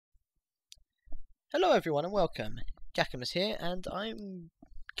Hello everyone and welcome. Gackamus here and I'm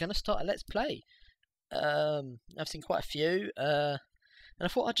gonna start a let's play. I've seen quite a few, and I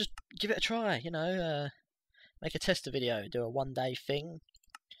thought I'd just give it a try, make a tester video, do a one-day thing.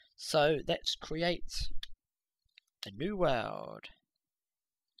 So let's create a new world.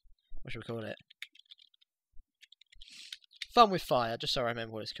 What should we call it? Fun with fire, just so I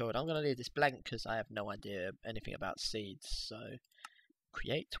remember what it's called. I'm gonna leave this blank because I have no idea anything about seeds, so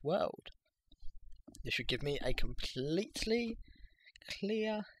create world. This should give me a completely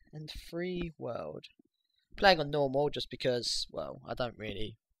clear and free world. Playing on normal just because, well, I don't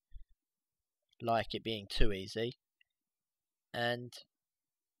really like it being too easy. And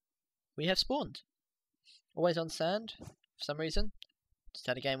we have spawned. Always on sand, for some reason. Just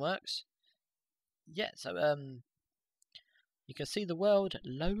how the game works. Yeah, so you can see the world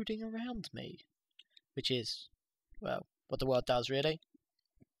loading around me. Which is, well, what the world does really.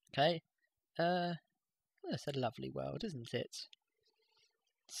 Okay. It's a lovely world, isn't it?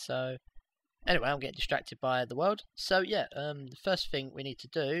 So, anyway, I'm getting distracted by the world. So, yeah, the first thing we need to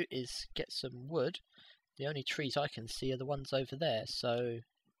do is get some wood. The only trees I can see are the ones over there. So,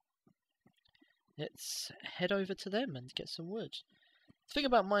 let's head over to them and get some wood. The thing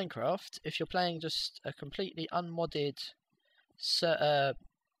about Minecraft, if you're playing just a completely unmodded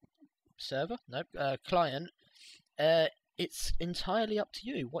client, it's entirely up to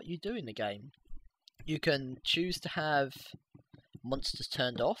you what you do in the game. You can choose to have monsters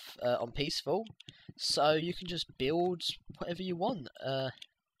turned off on peaceful, so you can just build whatever you want.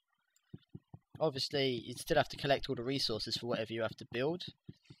 Obviously, you still have to collect all the resources for whatever you have to build,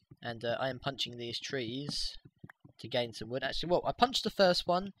 and I am punching these trees to gain some wood. Actually, well, I punched the first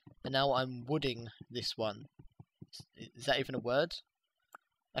one, and now I'm wooding this one. Is that even a word?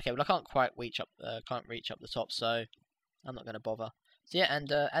 Okay, well I can't quite reach up. Can't reach up the top, so I'm not going to bother. So yeah,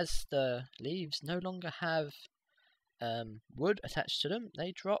 and as the leaves no longer have wood attached to them,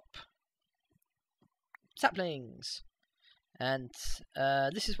 they drop saplings. And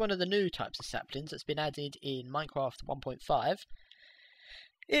this is one of the new types of saplings that's been added in Minecraft 1.5.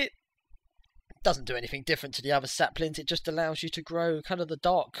 It doesn't do anything different to the other saplings. It just allows you to grow kind of the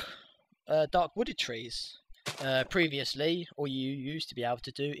dark wooded trees. Previously, all you used to be able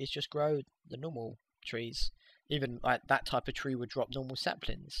to do is just grow the normal trees. Even like that type of tree would drop normal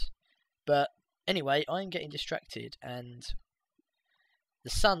saplings. But anyway, I'm getting distracted, and the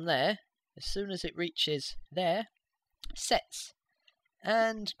sun there, as soon as it reaches there, sets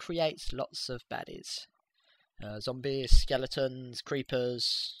and creates lots of baddies. Zombies, skeletons,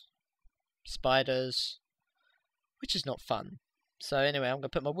 creepers, spiders, which is not fun. So anyway, I'm going to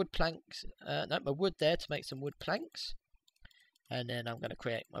put my wood planks, my wood there to make some wood planks. And then I'm going to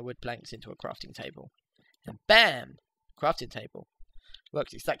create my wood planks into a crafting table. And bam! Crafting table.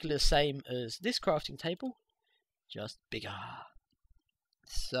 Works exactly the same as this crafting table, just bigger.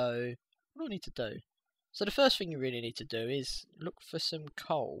 So, what do I need to do? So the first thing you really need to do is look for some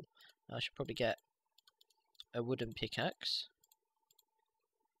coal. I should probably get a wooden pickaxe,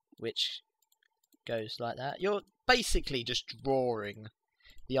 which goes like that. You're basically just drawing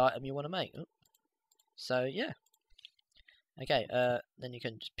the item you want to make. So, yeah. Okay, then you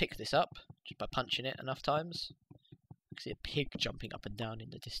can just pick this up just by punching it enough times. I can see a pig jumping up and down in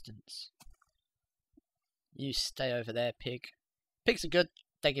the distance. You stay over there, pig. Pigs are good.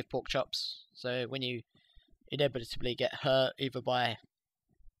 They give pork chops. So when you inevitably get hurt either by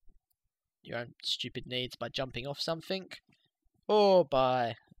your own stupid needs by jumping off something, or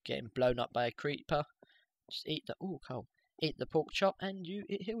by getting blown up by a creeper, just eat the eat the pork chop and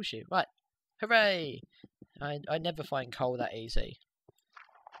it heals you. Right, hooray! I never find coal that easy.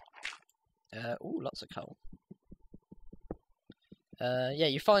 Lots of coal. Yeah,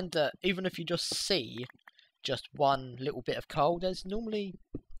 you find that even if you just see just one little bit of coal, there's normally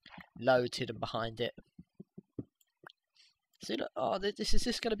loads hidden behind it. See, look, this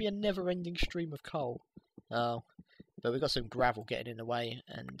is going to be a never-ending stream of coal. Oh, but we've got some gravel getting in the way,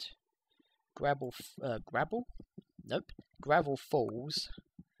 and gravel falls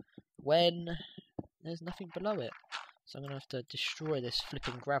when there's nothing below it. So I'm going to have to destroy this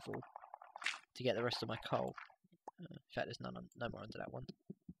flipping gravel to get the rest of my coal. In fact, there's no more under that one.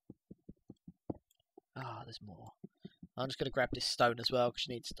 Ah, there's more. I'm just going to grab this stone as well, because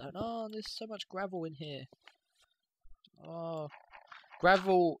you need stone. Oh, there's so much gravel in here. Oh,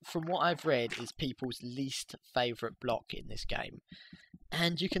 gravel, from what I've read, is people's least favourite block in this game.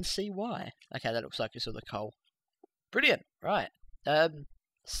 And you can see why. Okay, that looks like it's all the coal. Brilliant, right.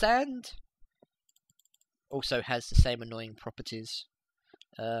 Sand also has the same annoying properties.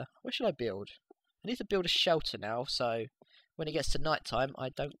 Where should I build? I need to build a shelter now, so when it gets to night time, I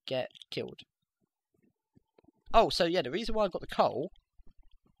don't get killed. Oh, so yeah, the reason why I got the coal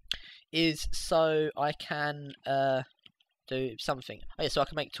is so I can do something. Oh yeah, so I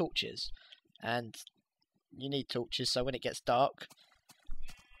can make torches, and you need torches. So when it gets dark,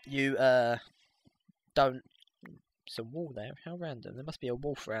 you don't. It's a wall there. How random! There must be a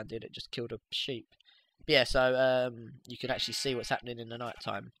wolf around here that just killed a sheep. But yeah, so you can actually see what's happening in the night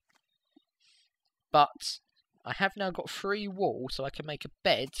time. But I have now got 3 wool, so I can make a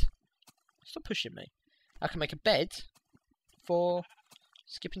bed. Stop pushing me. I can make a bed for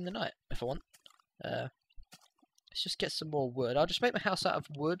skipping the night if I want. Let's just get some more wood. I'll just make my house out of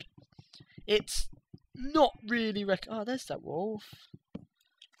wood. It's not really oh, there's that wolf.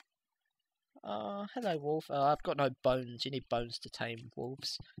 Oh, hello wolf. Oh, I've got no bones. You need bones to tame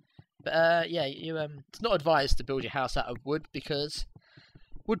wolves. But yeah, you it's not advised to build your house out of wood because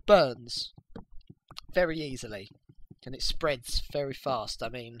wood burns very easily and it spreads very fast. I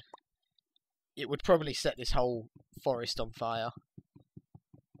mean, it would probably set this whole forest on fire.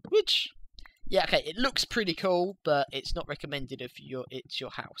 Which, yeah, okay, it looks pretty cool, but it's not recommended if it's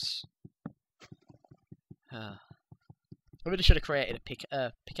your house. I really should have created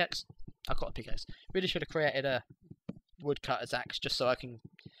a pickaxe. I've got a pickaxe. Really should have created a woodcutter's axe just so I can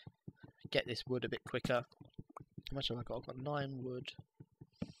get this wood a bit quicker. How much have I got? I've got 9 wood.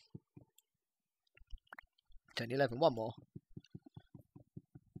 10, 11, one more.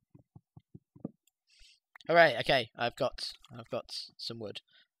 Hooray! Okay, I've got some wood.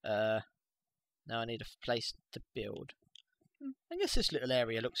 Now I need a place to build. I guess this little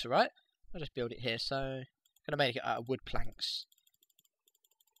area looks alright. I'll just build it here. So I'm gonna make it out of wood planks.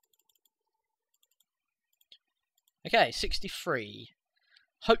 Okay, 63.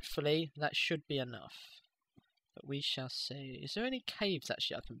 Hopefully that should be enough. But we shall see. Is there any caves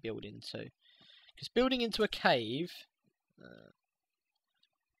actually I can build into? Because building into a cave...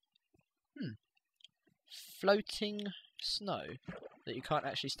 floating snow that you can't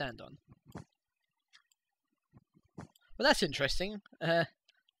actually stand on. Well, that's interesting. Oh,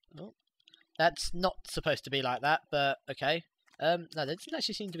 that's not supposed to be like that, but okay. No, there doesn't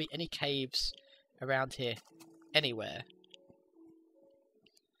actually seem to be any caves around here anywhere.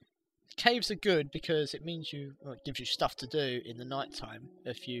 Caves are good because it means it gives you stuff to do in the night time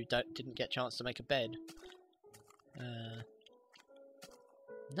if you didn't get a chance to make a bed.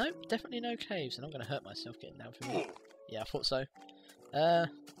 Nope, definitely no caves, and I'm going to hurt myself getting down from here. Yeah, I thought so.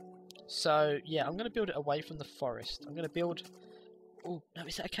 So yeah, I'm going to build it away from the forest. I'm going to build... Oh, no,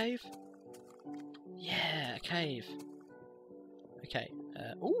 is that a cave? Yeah, a cave. Okay.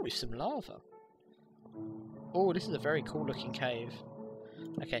 Oh, with some lava. Oh, this is a very cool looking cave.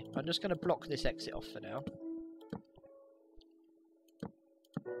 Okay, I'm just going to block this exit off for now.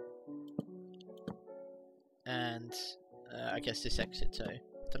 And I guess this exit too.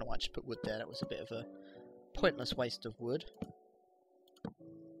 Don't know why I just put wood there. That was a bit of a pointless waste of wood.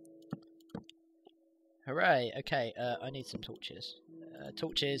 Hooray! Okay, I need some torches.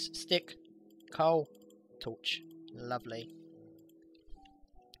 Torches, stick, coal, torch. Lovely.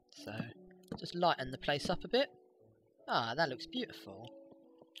 So, just lighten the place up a bit. Ah, that looks beautiful.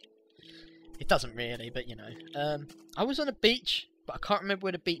 It doesn't really, but you know. I was on a beach, but I can't remember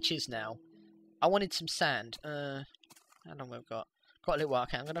where the beach is now. I wanted some sand. How long have I got? Got a little while.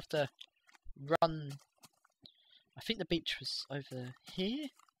 Okay, I'm gonna have to run. I think the beach was over here.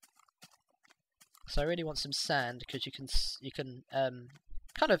 So I really want some sand because you can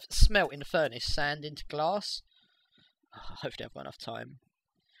kind of smelt in the furnace sand into glass. Oh, hopefully I've got enough time.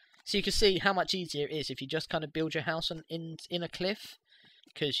 So you can see how much easier it is if you just kind of build your house in a cliff,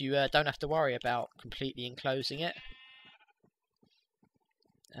 because you don't have to worry about completely enclosing it.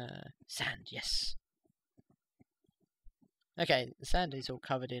 Sand, yes. Okay, the sand is all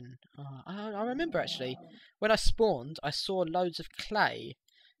covered in... Oh, I remember actually, when I spawned, I saw loads of clay.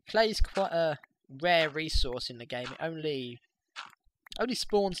 Clay is quite a rare resource in the game. It only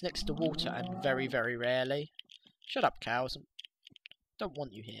spawns next to water and very, very rarely. Shut up, cows. Don't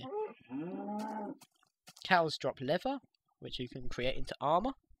want you here. Cows drop leather, which you can create into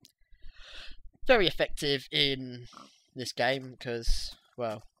armour. Very effective in this game because,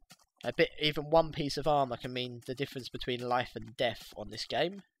 well, even one piece of armour can mean the difference between life and death on this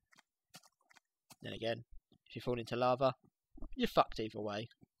game. Then again, if you fall into lava, you're fucked either way.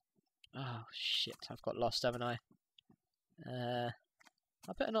 Oh shit, I've got lost, haven't I?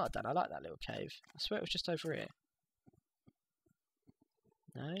 I better not have done. I like that little cave. I swear it was just over here.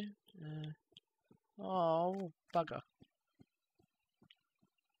 No? Oh, bugger.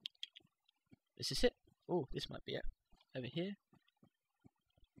 Is this it? Oh, this might be it. Over here.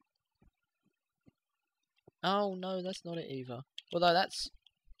 Oh no, that's not it either. Although that's...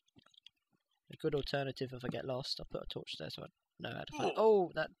 A good alternative if I get lost. I'll put a torch there so I know how to find.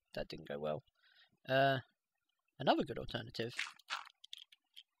 Oh, that didn't go well. Another good alternative.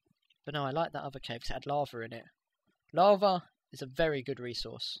 But no, I like that other cave because it had lava in it. Lava is a very good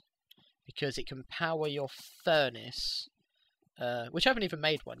resource because it can power your furnace, which I haven't even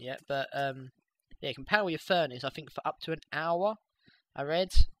made one yet. But yeah, it can power your furnace. I think for up to an hour. I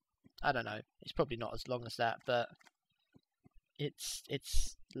read. I don't know. It's probably not as long as that, but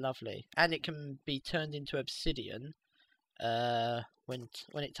it's lovely, and it can be turned into obsidian when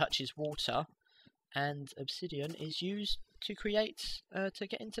it touches water, and obsidian is used to create to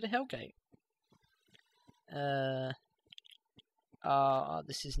get into the Hellgate.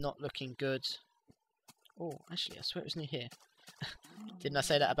 This is not looking good. Oh, actually, I swear it was near here. Didn't I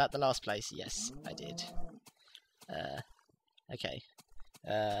say that about the last place? Yes, I did. Okay.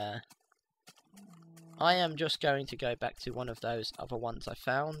 I am just going to go back to one of those other ones I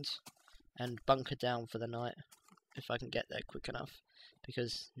found and bunker down for the night if I can get there quick enough,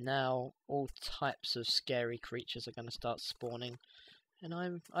 because now all types of scary creatures are going to start spawning and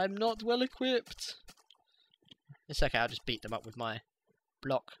I'm not well equipped. It's okay, I'll just beat them up with my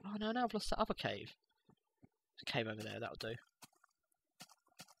block. Oh no, now I've lost the other cave. There's a cave over there, that'll do.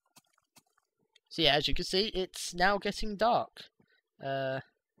 So yeah, as you can see, it's now getting dark. I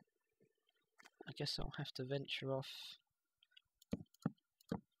guess I'll have to venture off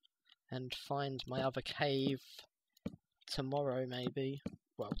and find my other cave tomorrow, maybe.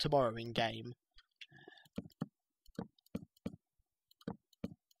 Well, tomorrow in game.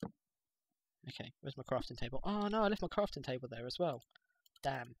 Okay, where's my crafting table? Oh no, I left my crafting table there as well.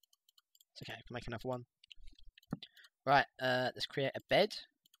 Damn. It's okay, I can make another one. Right, let's create a bed.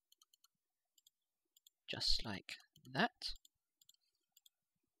 Just like that.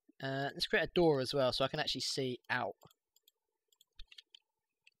 Let's create a door as well, so I can actually see out.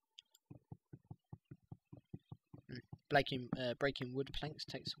 Breaking wood planks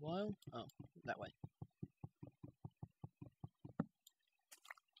takes a while. Oh, that way.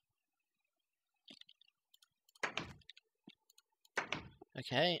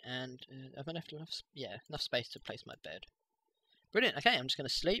 Okay, and have I left enough? Yeah, enough space to place my bed. Brilliant. Okay, I'm just going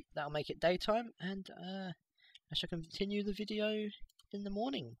to sleep. That'll make it daytime, and I shall continue the video in the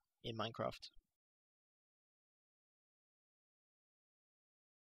morning in Minecraft.